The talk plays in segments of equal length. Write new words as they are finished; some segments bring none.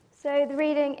So the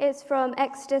reading is from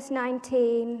Exodus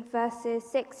 19, verses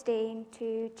 16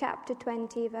 to chapter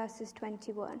 20, verses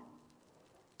 21.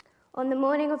 On the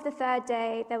morning of the third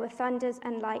day, there were thunders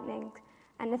and lightning,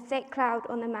 and a thick cloud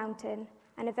on the mountain,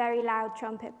 and a very loud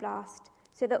trumpet blast,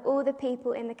 so that all the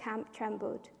people in the camp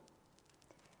trembled.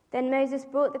 Then Moses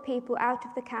brought the people out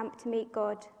of the camp to meet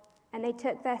God, and they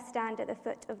took their stand at the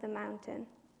foot of the mountain.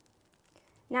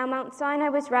 Now Mount Sinai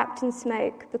was wrapped in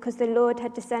smoke, because the Lord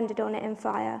had descended on it in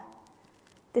fire.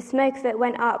 The smoke of it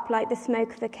went up like the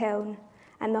smoke of a kiln,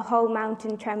 and the whole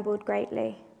mountain trembled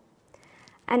greatly.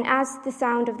 And as the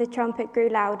sound of the trumpet grew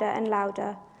louder and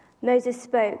louder, Moses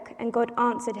spoke, and God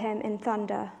answered him in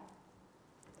thunder.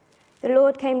 The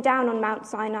Lord came down on Mount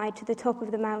Sinai to the top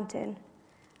of the mountain,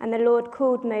 and the Lord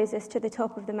called Moses to the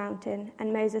top of the mountain,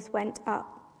 and Moses went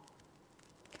up.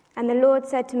 And the Lord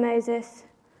said to Moses,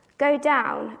 "Go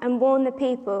down and warn the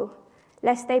people,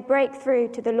 lest they break through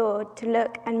to the Lord to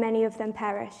look and many of them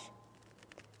perish.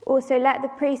 Also let the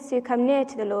priests who come near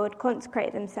to the Lord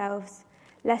consecrate themselves,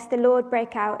 lest the Lord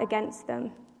break out against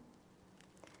them."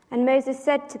 And Moses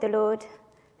said to the Lord,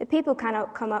 "The people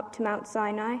cannot come up to Mount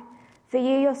Sinai, for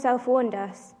you yourself warned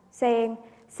us, saying,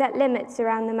 'Set limits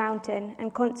around the mountain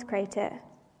and consecrate it.'"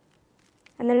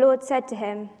 And the Lord said to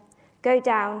him, "Go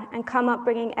down and come up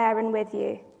bringing Aaron with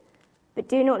you. But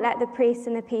do not let the priests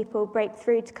and the people break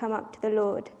through to come up to the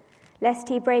Lord, lest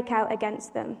he break out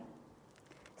against them."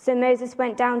 So Moses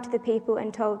went down to the people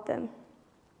and told them.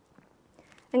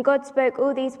 And God spoke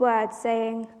all these words,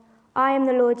 saying, "I am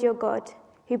the Lord your God,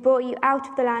 who brought you out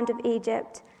of the land of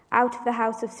Egypt, out of the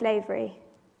house of slavery.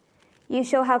 You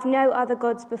shall have no other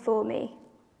gods before me.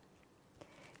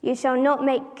 You shall not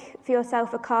make for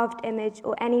yourself a carved image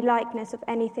or any likeness of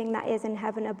anything that is in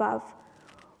heaven above,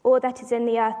 or that is in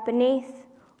the earth beneath,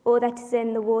 or that is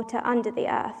in the water under the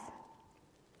earth.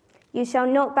 You shall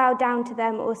not bow down to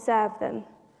them or serve them,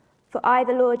 for I,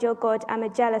 the Lord your God, am a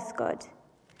jealous God,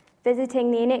 visiting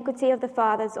the iniquity of the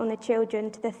fathers on the children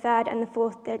to the third and the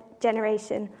fourth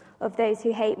generation of those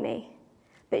who hate me,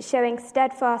 but showing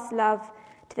steadfast love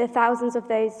to the thousands of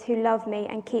those who love me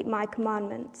and keep my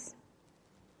commandments.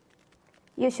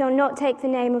 You shall not take the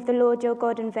name of the Lord your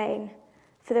God in vain,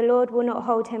 for the Lord will not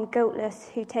hold him guiltless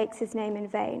who takes his name in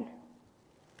vain.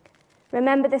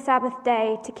 Remember the Sabbath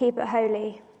day to keep it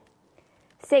holy.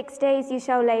 6 days you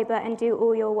shall labor and do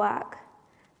all your work,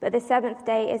 but the seventh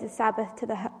day is a Sabbath to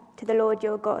the Lord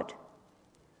your God.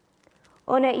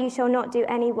 On it you shall not do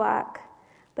any work,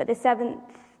 but the seventh.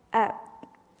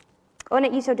 On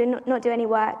it you shall not do any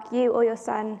work, you or your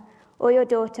son, or your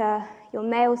daughter, your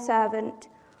male servant,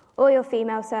 or your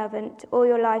female servant, or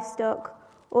your livestock,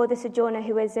 or the sojourner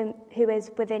who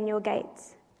is within your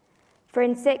gates. For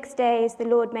in 6 days the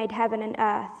Lord made heaven and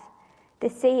earth, the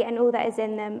sea and all that is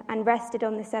in them, and rested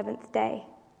on the seventh day.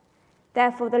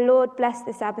 Therefore the Lord blessed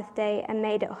the Sabbath day and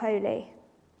made it holy.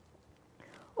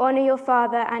 Honor your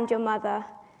father and your mother,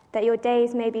 that your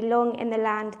days may be long in the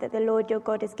land that the Lord your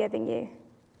God is giving you.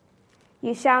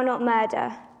 You shall not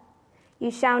murder.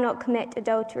 You shall not commit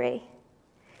adultery.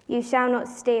 You shall not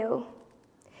steal.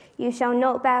 You shall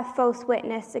not bear false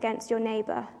witness against your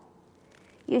neighbor.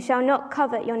 You shall not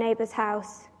covet your neighbor's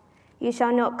house. You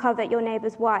shall not covet your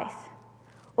neighbor's wife,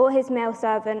 or his male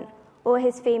servant, or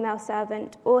his female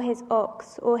servant, or his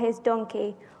ox, or his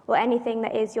donkey, or anything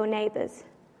that is your neighbor's.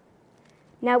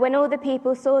 Now when all the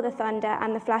people saw the thunder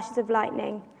and the flashes of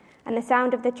lightning, and the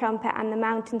sound of the trumpet and the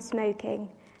mountain smoking,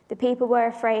 the people were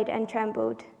afraid and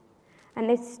trembled. And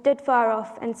they stood far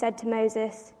off and said to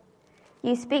Moses,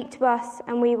 "You speak to us,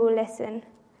 and we will listen,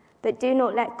 but do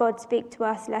not let God speak to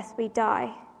us, lest we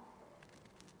die."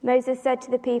 Moses said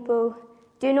to the people,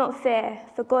 "Do not fear,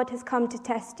 for God has come to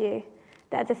test you,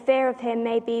 that the fear of him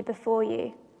may be before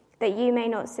you, that you may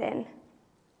not sin."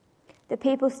 The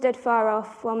people stood far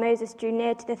off, while Moses drew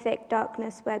near to the thick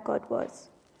darkness where God was.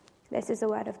 This is the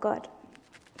word of God.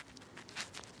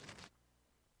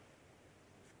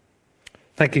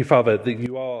 Thank you, Father, that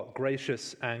you are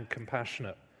gracious and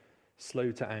compassionate,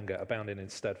 slow to anger, abounding in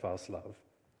steadfast love.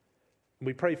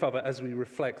 We pray, Father, as we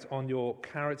reflect on your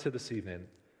character this evening,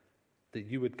 that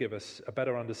you would give us a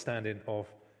better understanding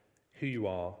of who you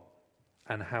are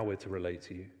and how we're to relate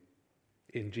to you.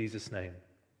 In Jesus' name,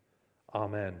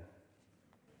 amen.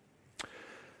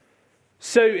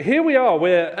 So here we are,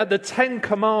 we're at the 10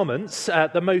 Commandments,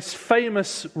 the most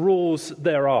famous rules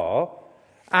there are,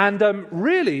 and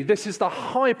really this is the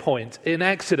high point in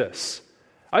Exodus.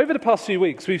 Over the past few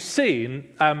weeks, we've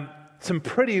seen some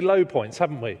pretty low points,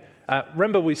 haven't we?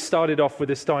 Remember, we started off with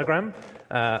this diagram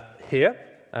here,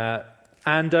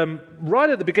 and right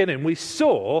at the beginning, we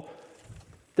saw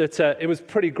that it was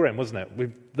pretty grim, wasn't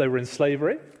it? They were in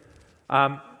slavery.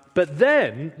 But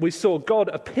then we saw God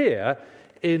appear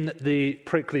in the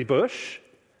prickly bush,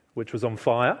 which was on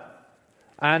fire,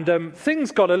 and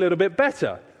things got a little bit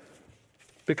better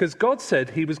because God said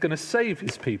he was going to save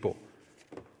his people.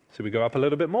 So we go up a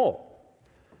little bit more.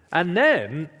 And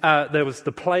then there was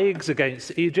the plagues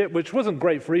against Egypt, which wasn't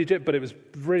great for Egypt, but it was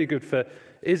really good for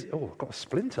Oh, I've got a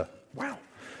splinter. Wow.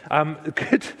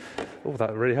 Good. Oh,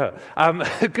 that really hurt.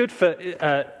 Good for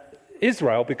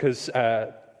Israel because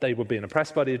they were being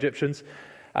oppressed by the Egyptians.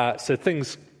 So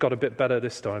things got a bit better.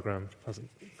 This diagram hasn't.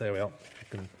 There we are. You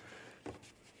can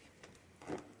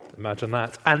imagine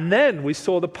that. And then we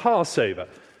saw the Passover,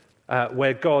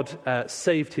 where God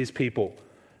saved his people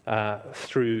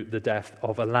through the death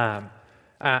of a lamb.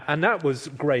 And that was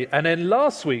great. And then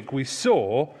last week we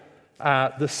saw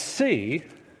the sea,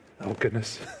 oh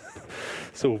goodness,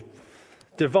 sort of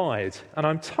divide. And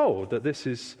I'm told that this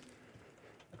is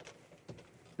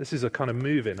a kind of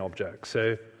moving object.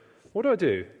 So what do I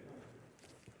do?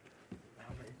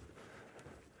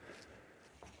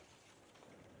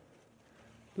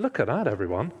 Look at that,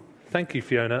 everyone. Thank you,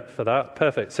 Fiona, for that.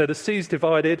 Perfect. So the sea's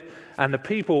divided and the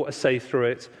people are safe through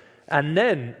it. And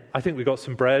then I think we got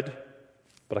some bread,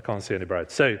 but I can't see any bread.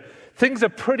 So things are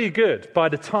pretty good by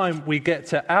the time we get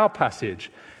to our passage.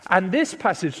 And this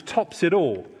passage tops it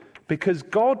all because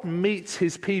God meets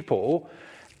his people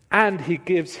and he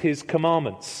gives his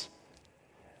commandments.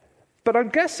 But I'm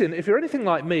guessing if you're anything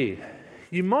like me,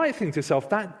 you might think to yourself,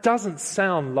 that doesn't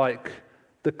sound like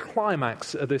the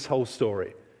climax of this whole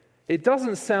story. It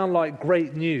doesn't sound like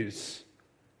great news.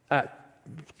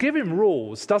 Giving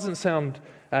rules doesn't sound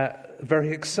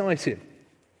very exciting.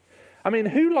 I mean,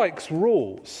 who likes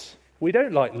rules? We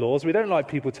don't like laws. We don't like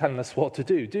people telling us what to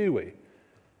do we?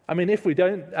 I mean, if we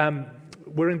don't,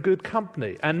 we're in good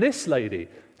company. And this lady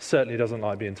certainly doesn't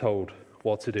like being told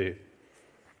what to do.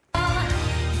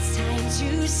 It's time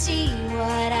to see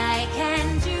what I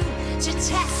can do to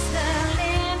test the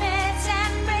limits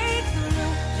and break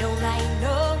through. No right,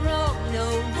 no wrong, no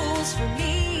rules for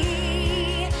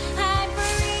me. I'm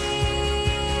free.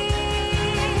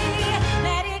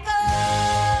 Let it go,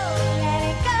 let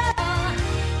it go.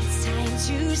 It's time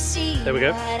to see. There we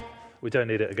go. We don't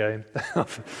need it again.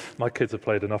 My kids have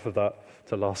played enough of that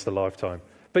to last a lifetime.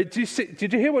 But did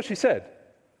you hear what she said?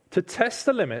 To test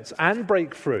the limits and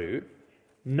break through,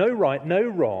 no right, no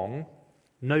wrong,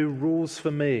 no rules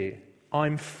for me.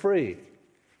 I'm free.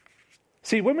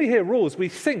 See, when we hear rules, we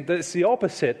think that it's the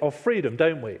opposite of freedom,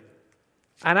 don't we?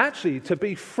 And actually, to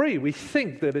be free, we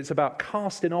think that it's about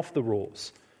casting off the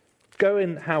rules,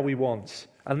 going how we want.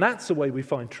 And that's the way we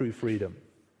find true freedom.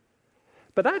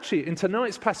 But actually, in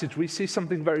tonight's passage, we see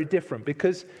something very different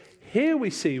because here we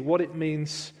see what it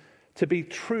means to be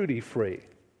truly free,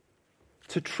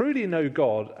 to truly know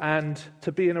God and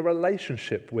to be in a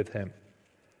relationship with him.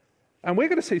 And we're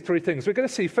going to see three things. We're going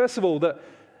to see, first of all, that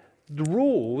the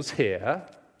rules here,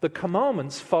 the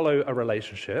commandments follow a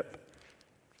relationship.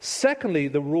 Secondly,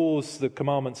 the rules, the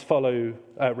commandments follow,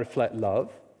 reflect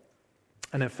love.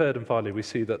 And then third and finally, we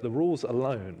see that the rules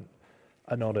alone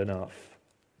are not enough.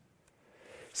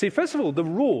 See, first of all, the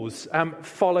rules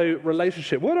follow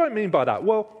relationship. What do I mean by that?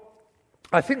 Well,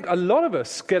 I think a lot of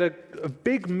us get a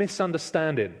big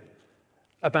misunderstanding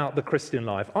about the Christian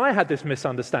life. I had this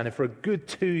misunderstanding for a good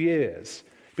 2 years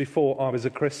before I was a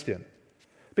Christian.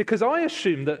 Because I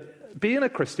assumed that being a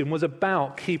Christian was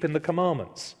about keeping the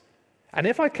commandments. And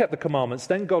if I kept the commandments,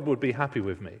 then God would be happy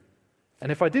with me.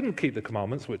 And if I didn't keep the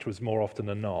commandments, which was more often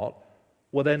than not,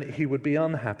 well, then he would be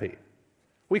unhappy.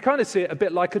 We kind of see it a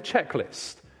bit like a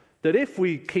checklist, that if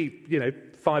we keep,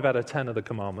 5 out of 10 of the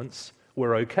commandments,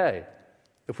 we're okay.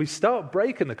 If we start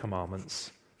breaking the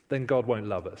commandments, then God won't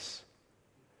love us.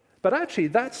 But actually,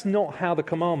 that's not how the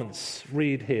commandments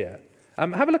read here.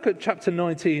 Have a look at chapter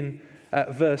 19,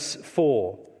 verse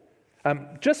 4.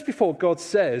 Just before God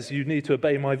says you need to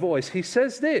obey my voice, he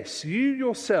says this: you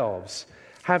yourselves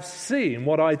have seen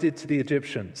what I did to the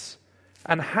Egyptians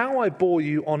and how I bore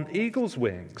you on eagle's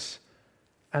wings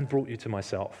and brought you to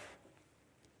myself.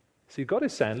 See, God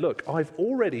is saying, look, I've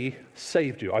already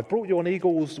saved you. I brought you on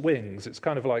eagle's wings. It's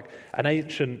kind of like an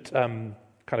ancient kind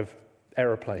of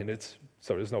aeroplane. It's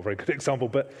not a very good example,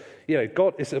 but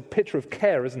God, it's a picture of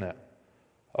care, isn't it?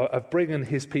 Of bringing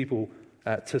his people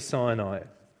to Sinai.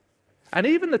 And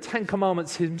even the Ten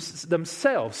Commandments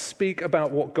themselves speak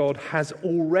about what God has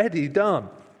already done.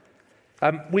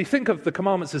 We think of the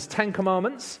commandments as 10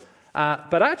 commandments,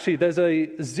 but actually there's a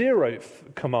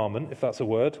 0th commandment, if that's a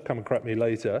word, come and correct me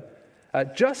later.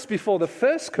 Just before the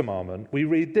first commandment, we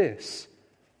read this: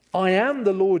 I am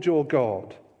the Lord your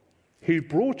God, who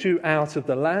brought you out of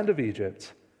the land of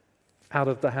Egypt, out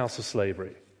of the house of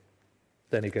slavery.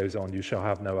 Then he goes on, you shall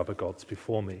have no other gods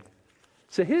before me.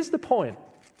 So here's the point.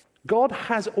 God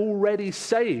has already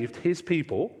saved his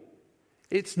people.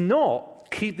 It's not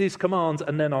keep these commands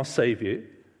and then I'll save you.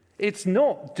 It's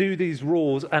not do these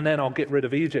rules and then I'll get rid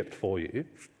of Egypt for you.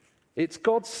 It's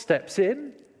God steps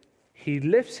in, he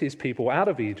lifts his people out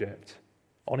of Egypt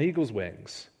on eagle's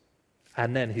wings,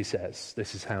 and then he says,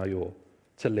 this is how you're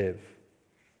to live.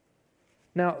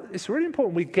 Now, it's really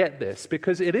important we get this,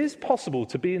 because it is possible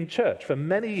to be in church for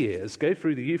many years, go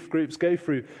through the youth groups, go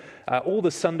through all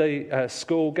the Sunday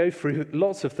school, go through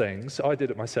lots of things, I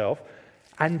did it myself,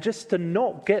 and just to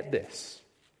not get this,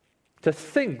 to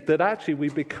think that actually we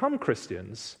become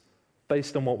Christians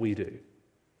based on what we do,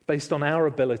 based on our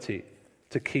ability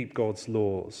to keep God's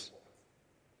laws.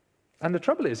 And the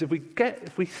trouble is, if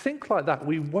we think like that,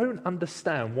 we won't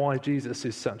understand why Jesus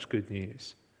is such good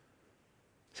news.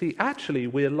 See, actually,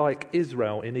 we're like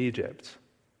Israel in Egypt.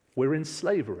 We're in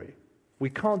slavery. We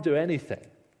can't do anything.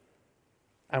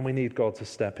 And we need God to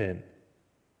step in.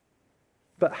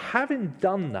 But having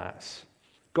done that,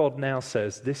 God now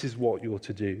says, this is what you're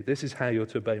to do. This is how you're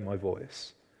to obey my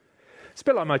voice. It's a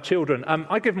bit like my children.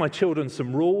 I give my children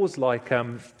some rules, like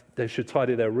they should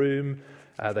tidy their room,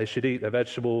 they should eat their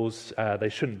vegetables, they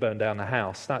shouldn't burn down the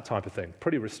house, that type of thing.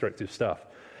 Pretty restrictive stuff.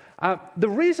 The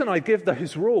reason I give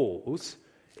those rules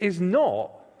is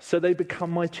not so they become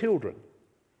my children.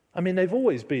 I mean, they've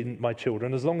always been my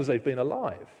children as long as they've been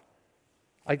alive.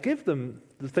 I give them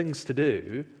the things to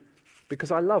do because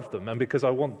I love them and because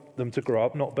I want them to grow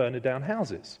up not burning down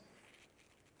houses.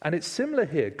 And it's similar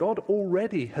here. God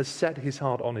already has set his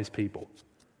heart on his people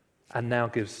and now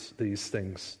gives these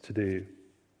things to do.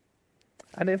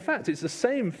 And in fact, it's the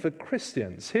same for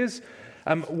Christians. Here's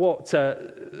what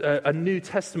a New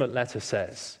Testament letter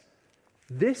says.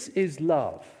 This is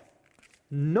love,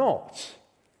 not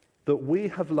that we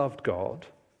have loved God,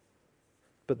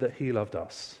 but that he loved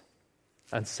us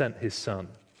and sent his Son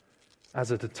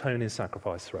as an atoning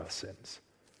sacrifice for our sins.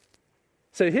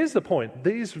 So here's the point.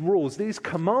 These rules, these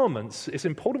commandments, it's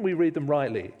important we read them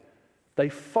rightly. They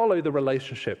follow the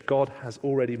relationship God has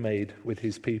already made with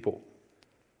his people.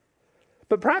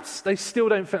 But perhaps they still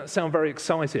don't sound very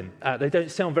exciting. They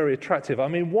don't sound very attractive. I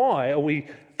mean, why are we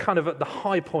kind of at the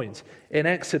high point in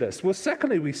Exodus? Well,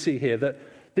 secondly, we see here that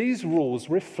these rules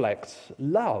reflect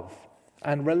love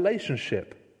and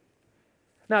relationship.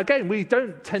 Now, again, we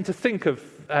don't tend to think of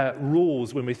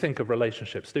rules when we think of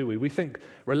relationships, do we? We think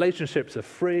relationships are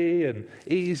free and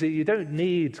easy. You don't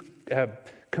need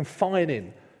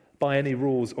confining by any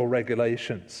rules or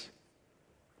regulations.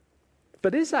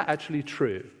 But is that actually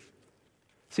true?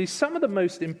 See, some of the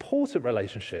most important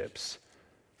relationships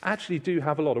actually do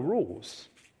have a lot of rules.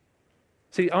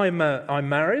 See, I'm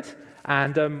married,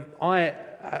 and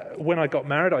when I got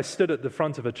married, I stood at the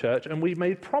front of a church, and we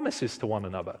made promises to one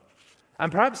another. And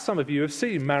perhaps some of you have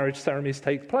seen marriage ceremonies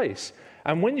take place.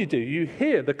 And when you do, you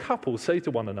hear the couple say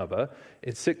to one another,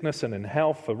 in sickness and in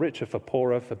health, for richer, for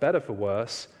poorer, for better, for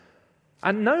worse.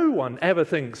 And no one ever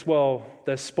thinks, well,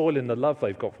 they're spoiling the love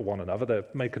they've got for one another. They're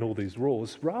making all these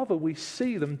rules. Rather, we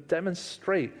see them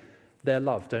demonstrate their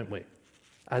love, don't we?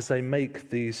 As they make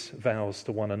these vows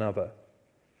to one another.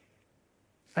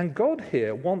 And God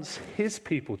here wants his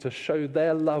people to show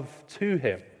their love to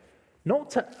him. Not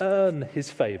to earn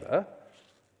his favor,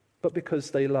 but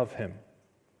because they love him.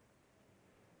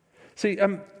 See,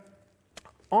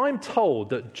 I'm told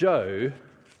that Joe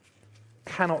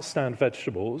cannot stand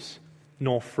vegetables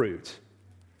nor fruit.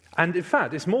 And in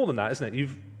fact, it's more than that, isn't it?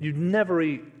 You never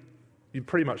eat, you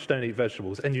pretty much don't eat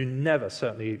vegetables, and you never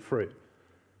certainly eat fruit.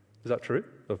 Is that true?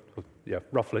 Yeah,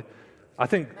 roughly.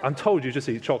 I'm told you just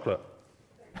eat chocolate,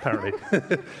 apparently.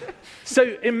 So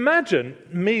imagine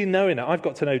me knowing that. I've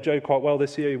got to know Joe quite well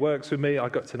this year. He works with me. I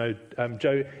got to know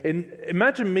Joe.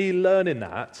 Imagine me learning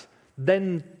that,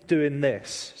 then doing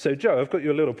this. So Joe, I've got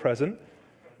you a little present.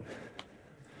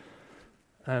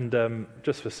 And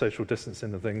just for social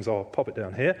distancing and things, I'll pop it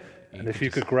down here. And if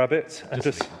you could grab it and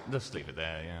just leave it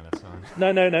there, yeah, that's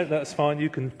fine. No, that's fine. You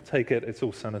can take it. It's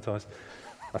all sanitized,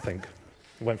 I think.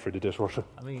 It went through the dishwasher.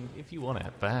 I mean, if you want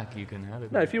it back, you can have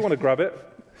it. No, if you want to grab it.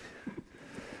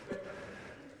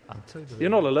 I'm totally... You're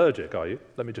not allergic, are you?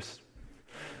 Let me just...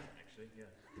 Actually, yeah.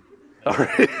 All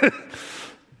right.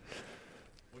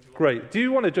 Great. Do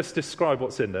you want to just describe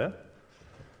what's in there?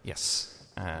 Yes.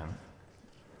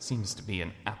 Seems to be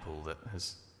an apple that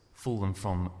has fallen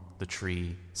from the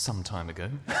tree some time ago.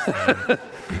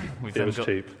 We've then got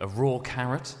cheap. A raw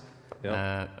carrot,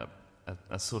 Yep.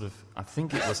 a sort of, I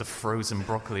think it was a frozen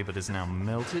broccoli but is now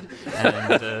melted,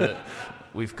 and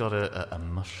we've got a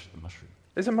mushroom.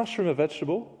 Is a mushroom a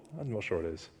vegetable? I'm not sure it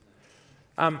is.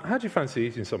 How do you fancy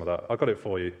eating some of that? I got it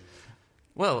for you.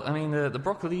 Well, I mean, the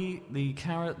broccoli, the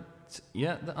carrot,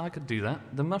 yeah, I could do that.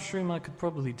 The mushroom I could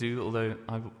probably do, although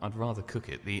I'd rather cook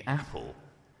it. The apple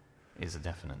is a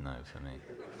definite no for me.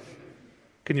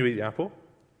 Can you eat the apple?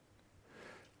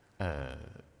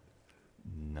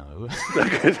 No.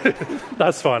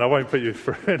 That's fine. I won't put you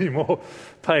through any more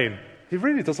pain. He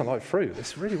really doesn't like fruit.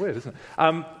 It's really weird, isn't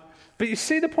it? But you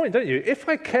see the point, don't you? If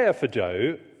I care for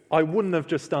Joe, I wouldn't have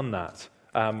just done that.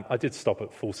 I did stop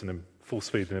at force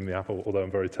feeding him the apple, although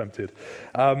I'm very tempted.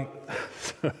 And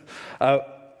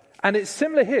it's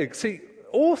similar here. See,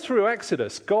 all through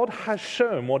Exodus, God has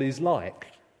shown what he's like.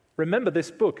 Remember,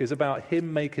 this book is about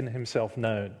him making himself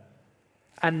known.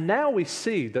 And now we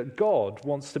see that God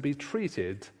wants to be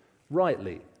treated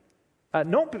rightly.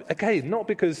 Not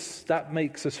because that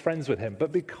makes us friends with him,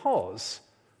 but because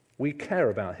we care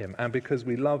about him and because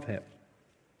we love him.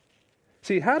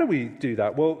 See, how do we do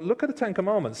that? Well, look at the Ten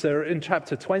Commandments. They're in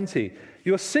chapter 20.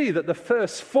 You'll see that the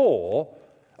first 4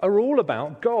 are all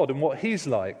about God and what he's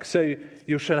like. So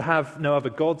you shall have no other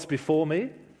gods before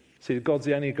me. See, God's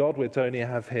the only God. We're to only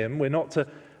have him. We're not to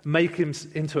make him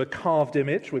into a carved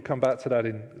image. We'll come back to that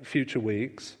in future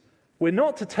weeks. We're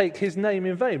not to take his name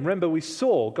in vain. Remember, we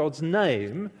saw God's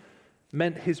name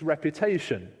meant his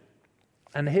reputation.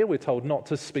 And here we're told not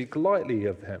to speak lightly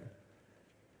of him.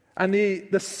 And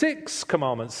the 6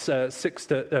 commandments, 5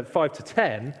 to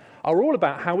 10, are all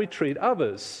about how we treat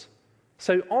others.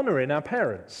 So honouring our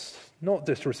parents, not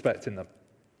disrespecting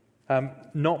them,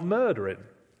 not murdering,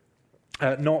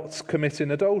 not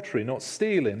committing adultery, not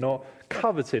stealing, not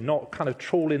coveting, not kind of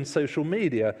trawling social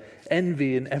media,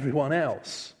 envying everyone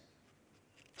else.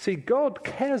 See, God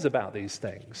cares about these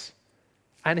things.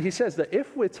 And he says that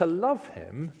if we're to love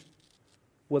him,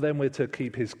 well, then we're to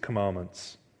keep his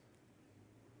commandments.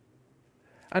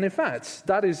 And in fact,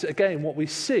 that is, again, what we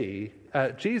see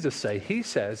Jesus say. He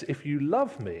says, if you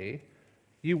love me,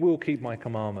 you will keep my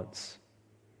commandments.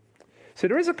 So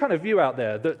there is a kind of view out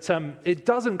there that it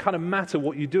doesn't kind of matter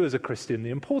what you do as a Christian. The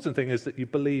important thing is that you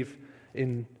believe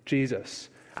in Jesus.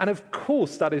 And of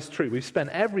course, that is true. We've spent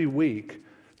every week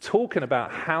talking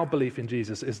about how belief in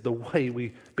Jesus is the way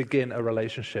we begin a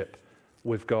relationship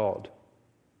with God.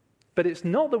 But it's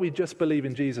not that we just believe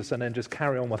in Jesus and then just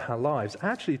carry on with our lives.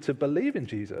 Actually, to believe in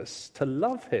Jesus, to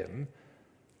love him,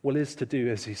 well, is to do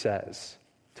as he says,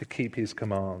 to keep his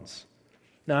commands.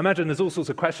 Now, I imagine there's all sorts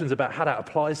of questions about how that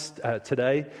applies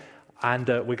today, and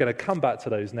we're going to come back to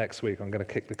those next week. I'm going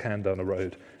to kick the can down the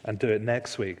road and do it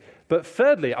next week. But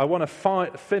thirdly, I want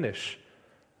to finish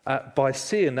by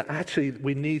seeing that actually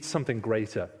we need something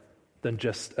greater than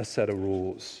just a set of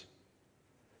rules.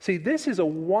 See, this is a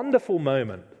wonderful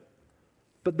moment,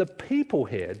 but the people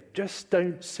here just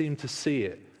don't seem to see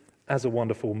it as a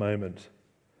wonderful moment.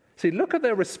 See, look at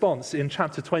their response in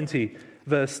chapter 20,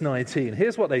 verse 19.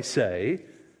 Here's what they say.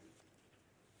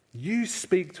 You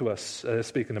speak to us,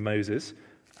 speaking to Moses,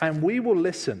 and we will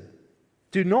listen.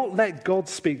 Do not let God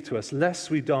speak to us,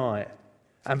 lest we die.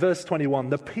 And verse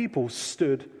 21, the people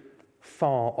stood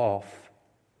far off.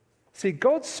 See,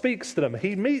 God speaks to them.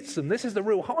 He meets them. This is the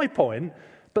real high point,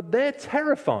 but they're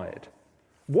terrified.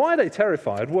 Why are they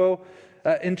terrified? Well,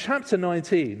 in chapter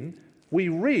 19, we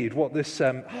read what this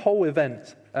whole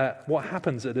event, what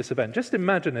happens at this event. Just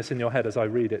imagine this in your head as I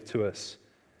read it to us.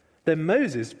 Then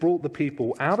Moses brought the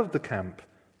people out of the camp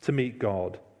to meet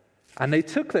God, and they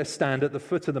took their stand at the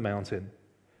foot of the mountain.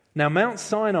 Now Mount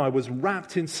Sinai was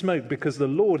wrapped in smoke because the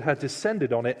Lord had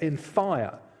descended on it in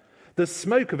fire. The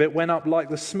smoke of it went up like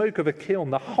the smoke of a kiln.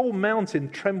 The whole mountain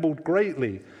trembled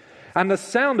greatly, and the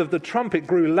sound of the trumpet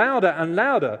grew louder and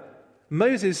louder.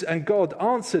 Moses and God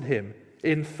answered him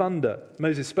in thunder.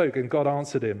 Moses spoke and God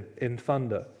answered him in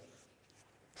thunder.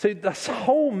 So this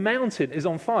whole mountain is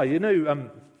on fire. You know,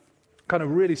 kind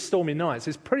of really stormy nights.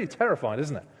 It's pretty terrifying,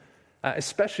 isn't it?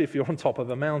 Especially if you're on top of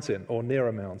a mountain or near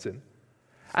a mountain.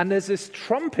 And there's this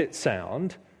trumpet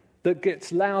sound that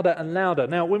gets louder and louder.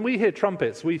 Now, when we hear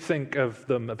trumpets, we think of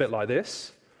them a bit like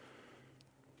this.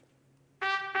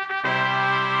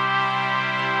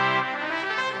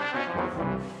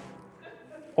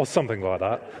 Or something like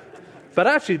that. But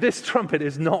actually, this trumpet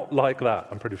is not like that,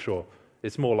 I'm pretty sure.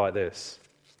 It's more like this.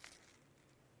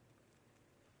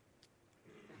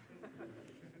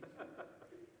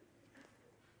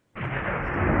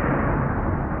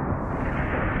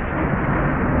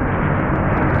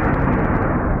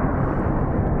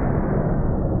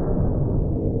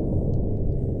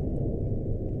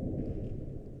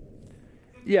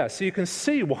 Yeah, so you can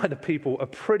see why the people are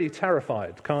pretty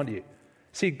terrified, can't you?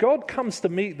 See, God comes to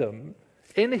meet them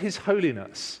in his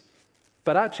holiness,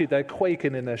 but actually they're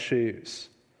quaking in their shoes.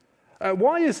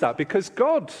 Why is that? Because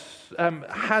God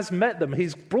has met them.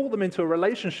 He's brought them into a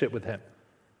relationship with him.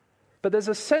 But there's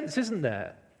a sense, isn't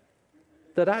there,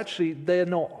 that actually they're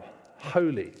not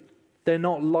holy. They're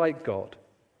not like God.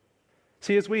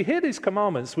 See, as we hear these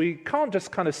commandments, we can't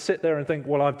just kind of sit there and think,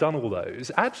 well, I've done all those.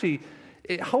 Actually,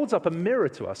 it holds up a mirror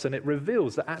to us and it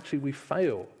reveals that actually we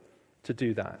fail to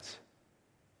do that.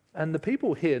 And the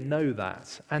people here know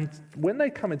that. And when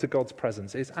they come into God's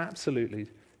presence, it's absolutely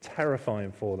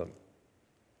terrifying for them.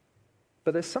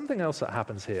 But there's something else that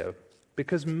happens here,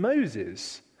 because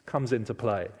Moses comes into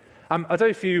play. I don't know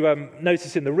if you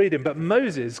notice in the reading, but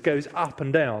Moses goes up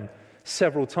and down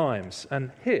several times.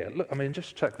 And here, look,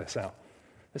 just check this out.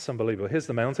 It's unbelievable. Here's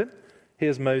the mountain.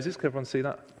 Here's Moses. Can everyone see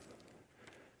that?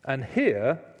 And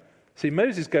here, see,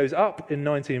 Moses goes up in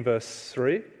 19 verse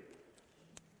 3.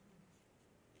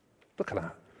 Look at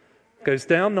that. Goes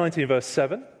down, 19 verse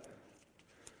 7.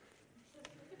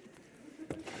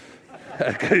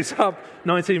 Goes up,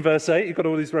 19 verse 8. You've got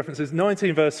all these references.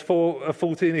 19 verse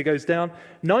 14, he goes down.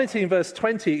 19 verse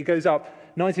 20, he goes up.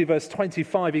 19 verse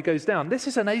 25, he goes down. This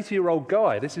is an 80-year-old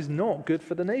guy. This is not good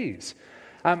for the knees.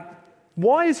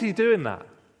 Why is he doing that?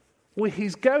 Well,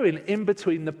 he's going in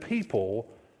between the people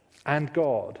and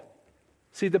God.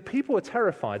 See, the people are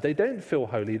terrified. They don't feel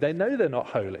holy. They know they're not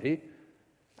holy.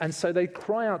 And so they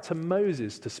cry out to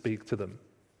Moses to speak to them,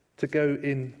 to go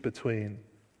in between.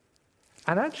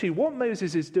 And actually, what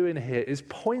Moses is doing here is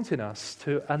pointing us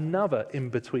to another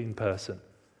in-between person,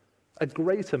 a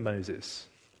greater Moses,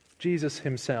 Jesus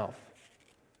himself.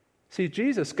 See,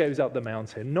 Jesus goes up the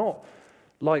mountain, not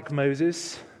like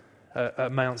Moses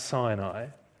at Mount Sinai,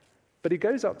 but he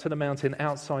goes up to the mountain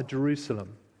outside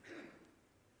Jerusalem.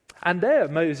 And there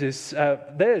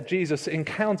Jesus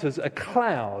encounters a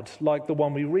cloud like the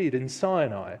one we read in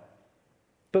Sinai.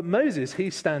 But Moses,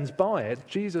 he stands by it.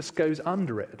 Jesus goes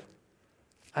under it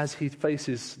as he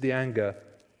faces the anger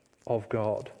of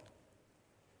God.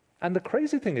 And the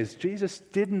crazy thing is, Jesus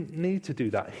didn't need to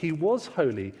do that. He was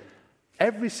holy.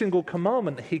 Every single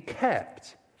commandment he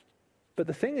kept. But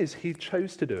the thing is, he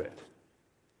chose to do it.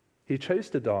 He chose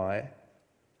to die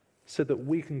so that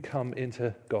we can come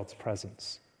into God's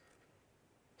presence.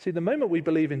 See, the moment we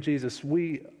believe in Jesus,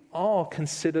 we are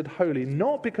considered holy,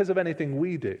 not because of anything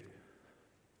we do,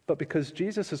 but because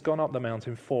Jesus has gone up the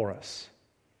mountain for us.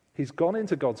 He's gone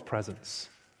into God's presence,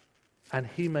 and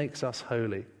he makes us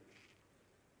holy.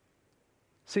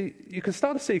 See, you can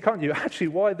start to see, can't you, actually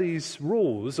why these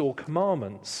rules or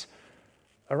commandments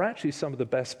are actually some of the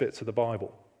best bits of the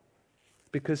Bible.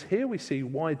 Because here we see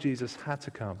why Jesus had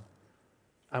to come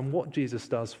and what Jesus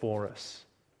does for us.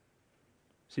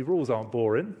 See, rules aren't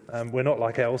boring. We're not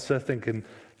like Elsa thinking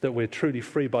that we're truly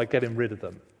free by getting rid of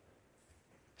them.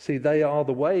 See, they are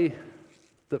the way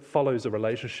that follows a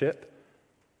relationship.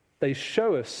 They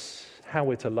show us how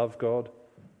we're to love God,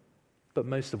 but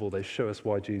most of all, they show us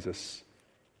why Jesus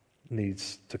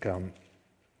needs to come.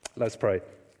 Let's pray.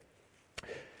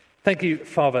 Thank you,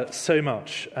 Father, so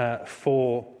much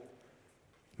for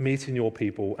meeting your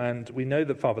people. And we know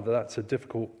that, Father, that's a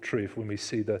difficult truth when we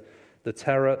see the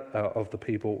terror of the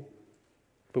people.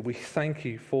 But we thank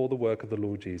you for the work of the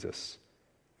Lord Jesus.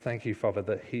 Thank you, Father,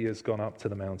 that he has gone up to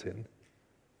the mountain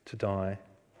to die,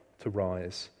 to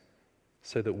rise,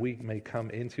 so that we may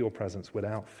come into your presence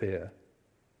without fear.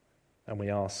 And we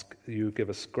ask you give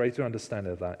us greater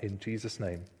understanding of that in Jesus'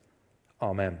 name.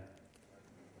 Amen.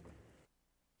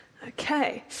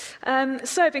 Okay,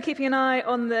 so I've been keeping an eye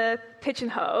on the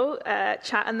Pigeonhole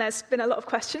chat, and there's been a lot of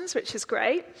questions, which is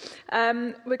great.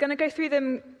 We're going to go through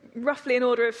them roughly in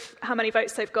order of how many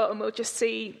votes they've got, and we'll just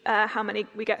see how many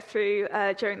we get through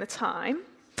during the time.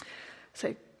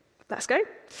 So let's go.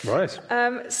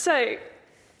 Right. So,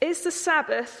 is the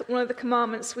Sabbath one of the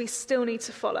commandments we still need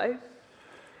to follow?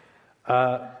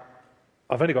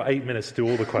 I've only got 8 minutes to do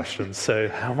all the questions, so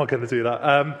how am I going to do that?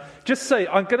 I'm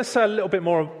going to say a little bit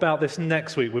more about this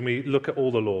next week when we look at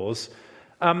all the laws.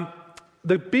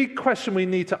 The big question we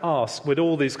need to ask with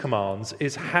all these commands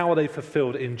is how are they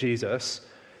fulfilled in Jesus?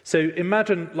 So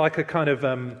imagine like a kind of,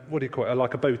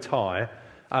 like a bow tie.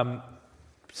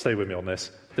 Stay with me on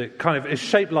this. That kind of is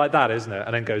shaped like that, isn't it?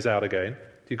 And then goes out again.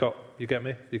 You get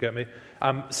me?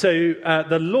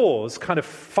 The laws kind of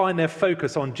find their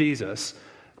focus on Jesus,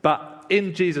 but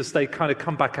in Jesus, they kind of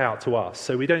come back out to us.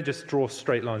 So we don't just draw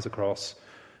straight lines across.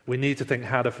 We need to think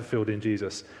how they're fulfilled in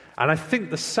Jesus. And I think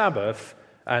the Sabbath,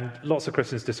 and lots of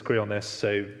Christians disagree on this,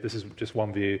 so this is just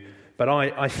one view, but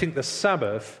I think the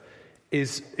Sabbath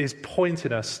is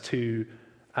pointing us to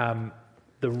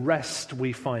the rest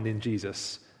we find in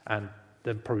Jesus. And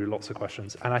there are probably lots of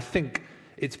questions. And I think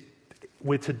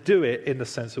we're to do it in the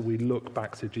sense that we look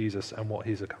back to Jesus and what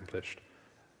he's accomplished.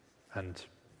 And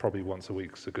probably once a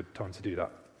week is a good time to do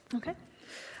that. Okay.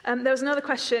 There was another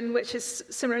question, which is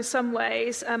similar in some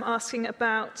ways, asking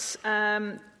about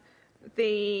why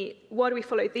do we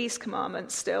follow these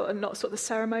commandments still and not sort of the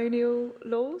ceremonial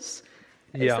laws?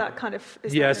 Is that kind of...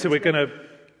 So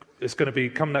it's going to be,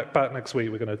 come back next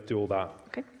week, we're going to do all that.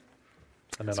 Okay.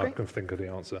 And then I can think of the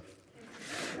answer.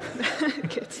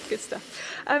 Good stuff.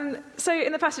 So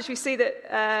in the passage we see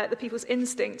that the people's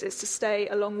instinct is to stay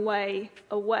a long way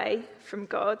away from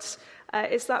God.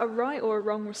 Is that a right or a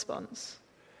wrong response?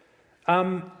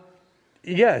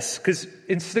 Yes, because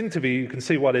instinctively you can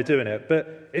see why they're doing it,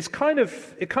 but it kind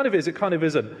of is, it kind of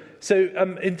isn't. So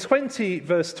in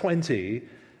verse 20,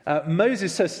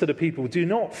 Moses says to the people, "Do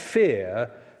not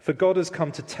fear, for God has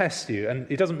come to test you." And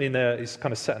he doesn't mean he's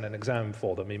kind of setting an exam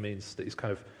for them. He means that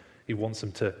he wants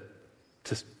them to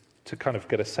kind of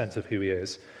get a sense of who he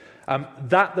is.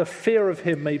 That the fear of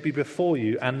him may be before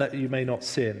you and that you may not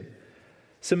sin.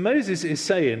 So Moses is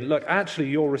saying, look, actually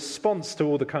your response to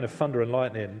all the kind of thunder and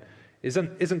lightning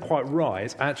isn't quite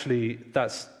right. Actually,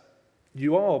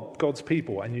 you are God's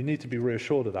people and you need to be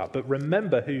reassured of that. But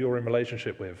remember who you're in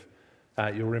relationship with.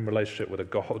 You're in relationship with a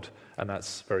God, and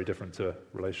that's very different to a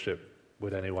relationship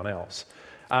with anyone else.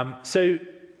 I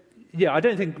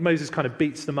don't think Moses kind of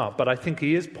beats them up, but I think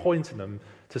he is pointing them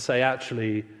to say,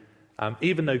 actually,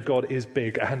 even though God is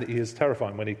big and he is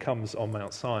terrifying when he comes on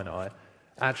Mount Sinai,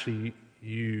 actually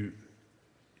you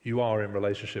are in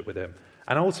relationship with him.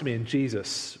 And ultimately in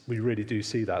Jesus, we really do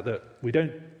see that we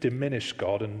don't diminish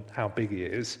God and how big he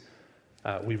is.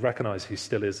 We recognize he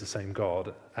still is the same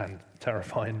God and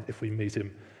terrifying if we meet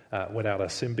him without our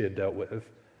sin being dealt with.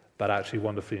 But actually,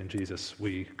 wonderfully in Jesus,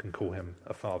 we can call him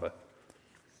a father.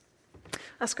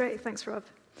 That's great. Thanks, Rob.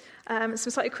 Some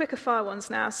slightly quicker fire ones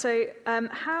now. So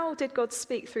how did God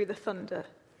speak through the thunder?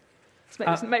 So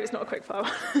maybe it's not a quick fire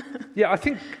one. I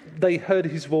think they heard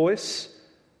his voice.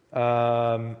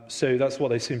 So that's what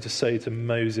they seem to say to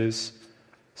Moses.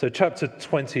 So chapter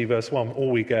 20, verse 1, all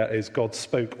we get is God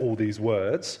spoke all these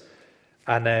words.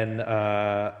 And then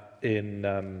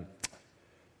in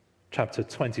chapter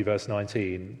 20, verse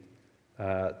 19,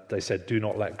 they said, do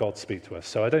not let God speak to us.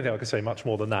 So I don't think I can say much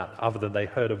more than that, other than they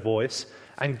heard a voice.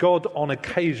 And God on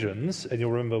occasions, and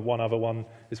you'll remember one other one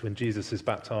is when Jesus is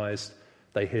baptized,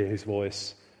 they hear his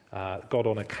voice. God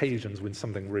on occasions, when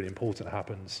something really important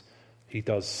happens, he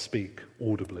does speak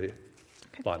audibly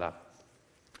like that.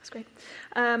 That's great.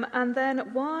 And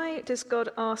then why does God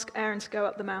ask Aaron to go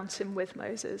up the mountain with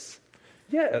Moses?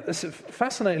 Yeah, that's a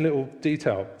fascinating little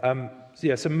detail.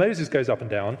 So Moses goes up and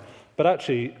down, but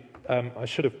actually I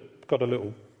should have got a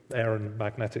little Aaron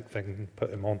magnetic thing and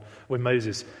put him on with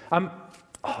Moses.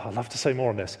 I'd love to say more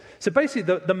on this. So basically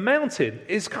the mountain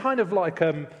is kind of like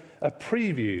a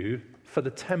preview for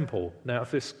the temple. Now,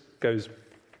 if this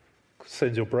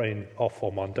sends your brain off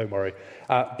on one, don't worry.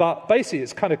 But basically,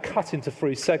 it's kind of cut into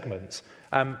 3 segments.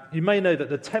 You may know that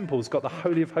the temple's got the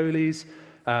Holy of Holies,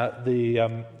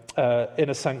 the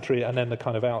inner sanctuary, and then the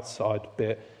kind of outside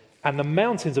bit. And the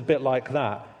mountain's a bit like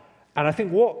that. And I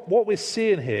think what we're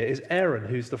seeing here is Aaron,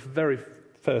 who's the very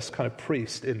first kind of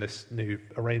priest in this new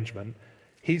arrangement.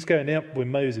 He's going up with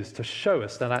Moses to show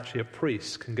us that actually a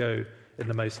priest can go in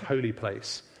the most holy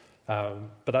place.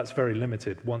 But that's very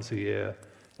limited, once a year,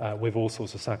 with all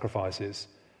sorts of sacrifices.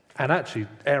 And actually,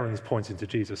 Aaron's pointing to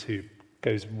Jesus, who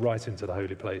goes right into the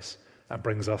holy place and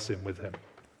brings us in with him.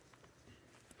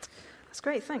 That's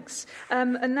great, thanks.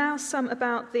 And now some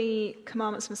about the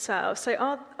commandments themselves. So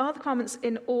are the commandments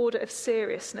in order of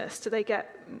seriousness? Do they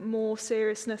get more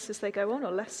seriousness as they go on,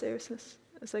 or less seriousness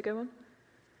as they go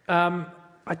on?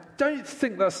 I don't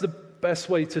think that's the best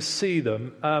way to see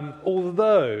them,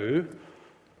 although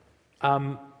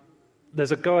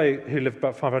there's a guy who lived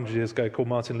about 500 years ago called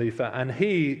Martin Luther, and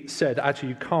he said, actually,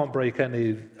 you can't break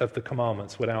any of the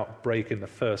commandments without breaking the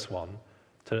first one,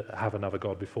 to have another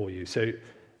God before you. So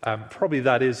probably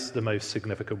that is the most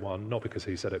significant one, not because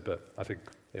he said it, but I think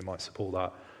it might support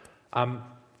that.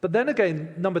 But then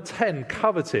again, number 10,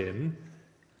 coveting,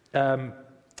 comes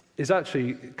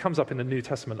up in the New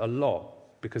Testament a lot,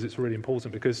 because it's really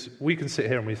important, because we can sit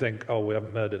here and we think, oh, we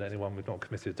haven't murdered anyone, we've not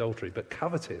committed adultery, but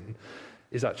coveting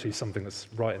is actually something that's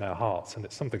right in our hearts, and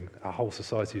it's something our whole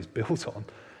society is built on,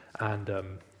 and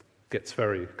gets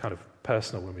very kind of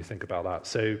personal when we think about that.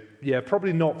 So, yeah,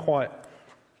 probably not quite,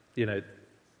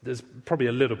 there's probably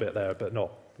a little bit there, but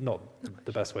not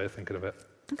the best way of thinking of it.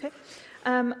 Okay.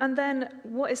 And then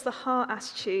what is the heart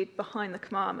attitude behind the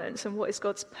commandments, and what is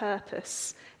God's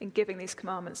purpose in giving these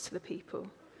commandments to the people?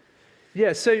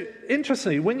 Yeah, so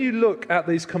interestingly, when you look at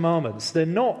these commandments, they're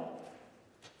not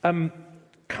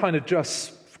kind of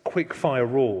just quick-fire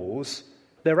rules.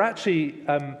 They're actually,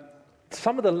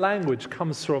 some of the language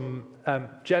comes from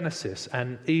Genesis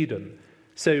and Eden.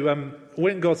 So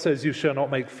when God says, you shall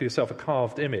not make for yourself a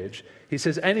carved image, he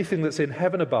says anything that's in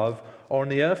heaven above or on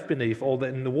the earth beneath or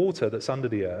in the water that's under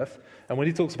the earth. And when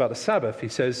he talks about the Sabbath, he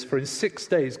says, for in 6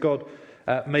 days God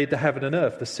made the heaven and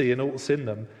earth, the sea and all that's in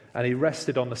them, and he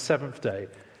rested on the seventh day.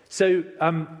 So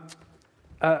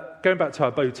going back to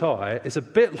our bow tie, it's a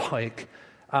bit like,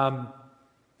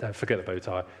 forget the bow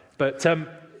tie, but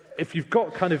if you've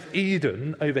got kind of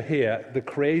Eden over here, the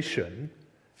creation,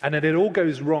 and then it all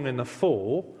goes wrong in the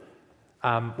fall,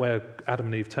 where Adam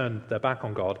and Eve turned their back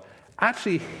on God,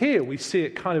 actually here we see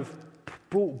it kind of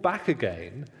brought back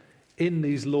again in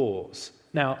these laws.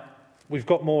 Now, we've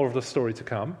got more of the story to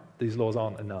come. These laws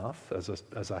aren't enough,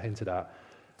 as I hinted at.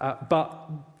 But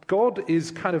God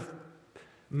is kind of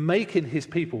making his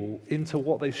people into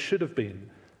what they should have been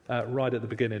right at the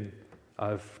beginning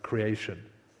of creation.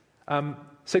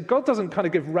 So God doesn't kind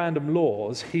of give random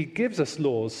laws. He gives us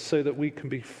laws so that we can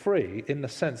be free in the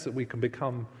sense that we can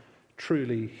become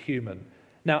truly human.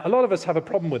 Now, a lot of us have a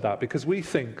problem with that because we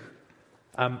think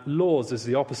laws is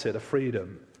the opposite of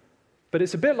freedom. But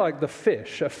it's a bit like the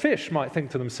fish. A fish might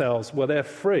think to themselves, well, they're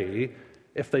free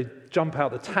if they jump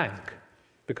out the tank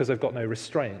because they've got no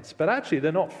restraints. But actually,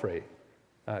 they're not free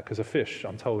because a fish,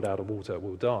 I'm told, out of water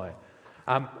will die.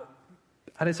 And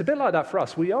it's a bit like that for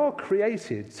us. We are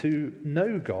created to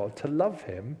know God, to love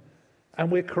him, and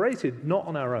we're created not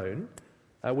on our own.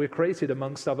 We're created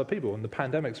amongst other people, and the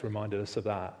pandemic's reminded us of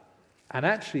that. And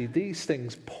actually, these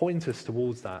things point us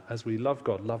towards that as we love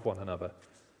God, love one another.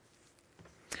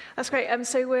 That's great.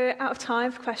 So we're out of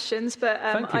time for questions, but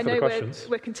I know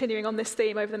we're continuing on this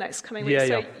theme over the next coming weeks,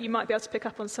 so you might be able to pick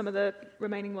up on some of the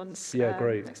remaining ones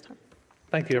great. next time.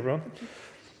 Thank you, everyone. Thank you.